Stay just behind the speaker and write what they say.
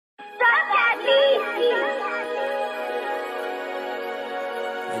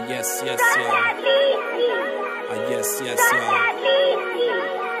Yes, yes, yeah. Yes, yes, yeah.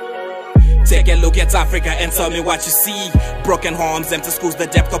 Take a look at Africa and tell me what you see. Broken homes, empty schools, the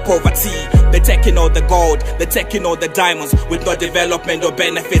depth of poverty. They're taking all the gold, they're taking all the diamonds, with no development or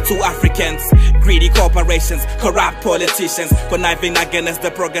benefit to Africans. Greedy corporations, corrupt politicians, conniving against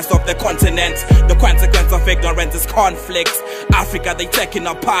the progress of the continent. The consequence of ignorance is conflict. Africa, they taking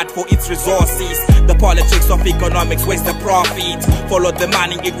apart for its resources. The politics of economics waste the profit. Follow the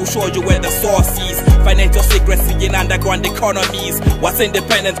money, it will show you where the source is. Financial secrecy in underground economies. What's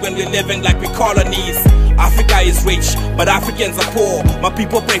independence when we're living like we colonies? Africa is rich, but Africans are poor. My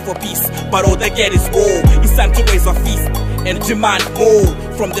people pray for peace, but all they get is war. It's time to raise a feast and demand more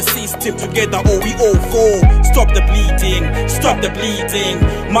from the system. Together all we all fall. Stop the bleeding, stop the bleeding.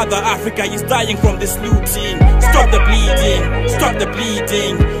 Mother Africa is dying from this looting. Stop the bleeding, stop the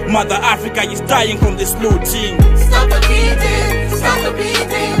bleeding. Mother Africa is dying from this looting. Stop the bleeding, stop the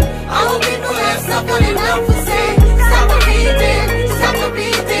bleeding. Our people have suffered enough to say. Stop the bleeding, stop the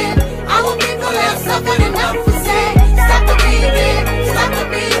bleeding. Our people have suffered enough to say. Stop the bleeding, stop the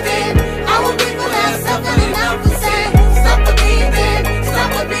bleeding. Our people have suffered enough to say. Stop the bleeding, stop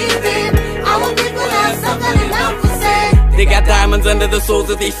the bleeding. Our people have suffered enough to say. They got diamonds under the soles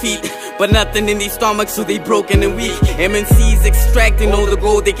of their feet, but nothing in their stomachs, so they broken and weak. MNCs extracting all the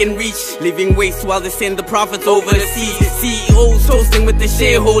gold they can reach, leaving waste while they send the profits over the seas. CEOs toasting with the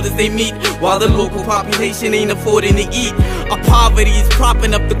shareholders they meet, while the local population ain't affording to eat. Our poverty is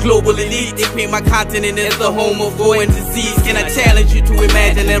propping up the global elite. They paint my continent as the home of war and disease. Can I challenge you to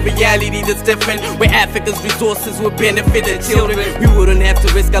imagine a reality that's different, where Africa's resources would benefit the children? We wouldn't have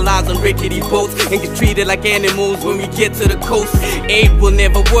to risk our lives on rickety boats and get treated like animals when we get to the coast. Aid will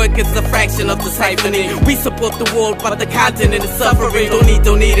never work, it's a fraction of the siphoning. We support the world, but the continent is suffering. Don't need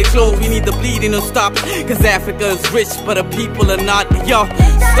donated clothes, we need the bleeding to stop. Cause Africa is rich, but the people are not. Yo,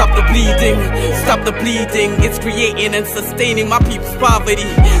 stop the bleeding, stop the bleeding. It's creating and sustaining my people's poverty.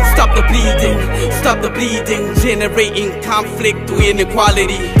 Stop the bleeding, generating conflict through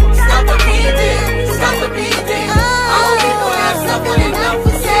inequality. Stop the bleeding, stop the bleeding. Our people have suffered enough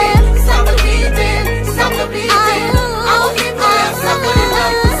to say. Stop the bleeding, stop the bleeding. Our people have suffered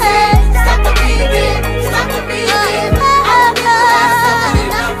enough to say. Stop the bleeding, stop the bleeding. Our people have suffered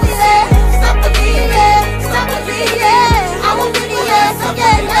enough to say. Stop the bleeding, stop the bleeding. Our people have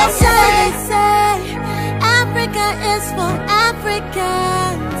suffered enough to say. Africa is for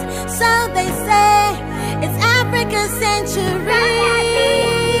Africans, so they say. It's Africa's century.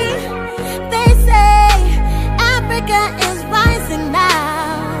 They say Africa is rising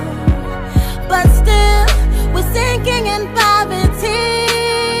now, but still we're sinking in poverty.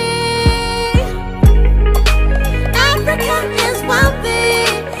 Africa is wealthy,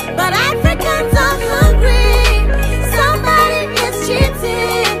 but Africans are hungry. Somebody is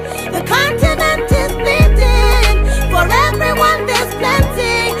cheating. The continent is bleeding. For everyone there's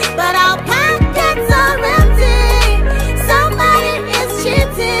plenty, but our pockets are empty. Somebody is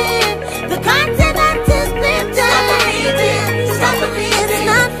cheating. The continent is bleeding. Stop the bleeding, stop the bleeding. It's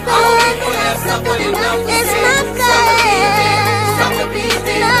not fair. Our people have suffered enough to It's say. not fair. Stop the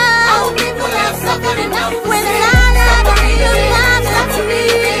bleeding. No. Our people have suffered enough to We're say. not Stop the out of bleeding, the stop the poverty.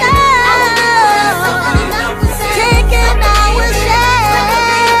 bleeding. Our people have suffered enough to say. Taking Stop the our bleeding, share. stop the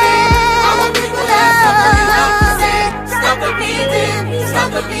bleeding. Our people have suffered enough to say. Stop the bleeding, stop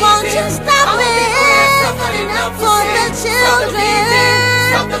the bleeding. Won't you stop Our it? people have suffered enough to For say. the Stop the children, bleeding,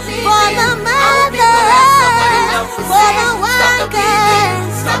 stop the bleeding. for the Our people have suffered mothers, enough to for say. the Stop the bleeding,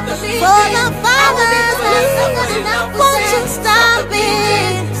 workers, stop the bleeding. for the Our fathers. people have suffered enough to Won't say. you stop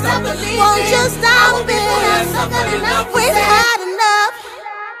it? Stop the bleeding. Won't you stop Our people have it? suffered enough to We've say. had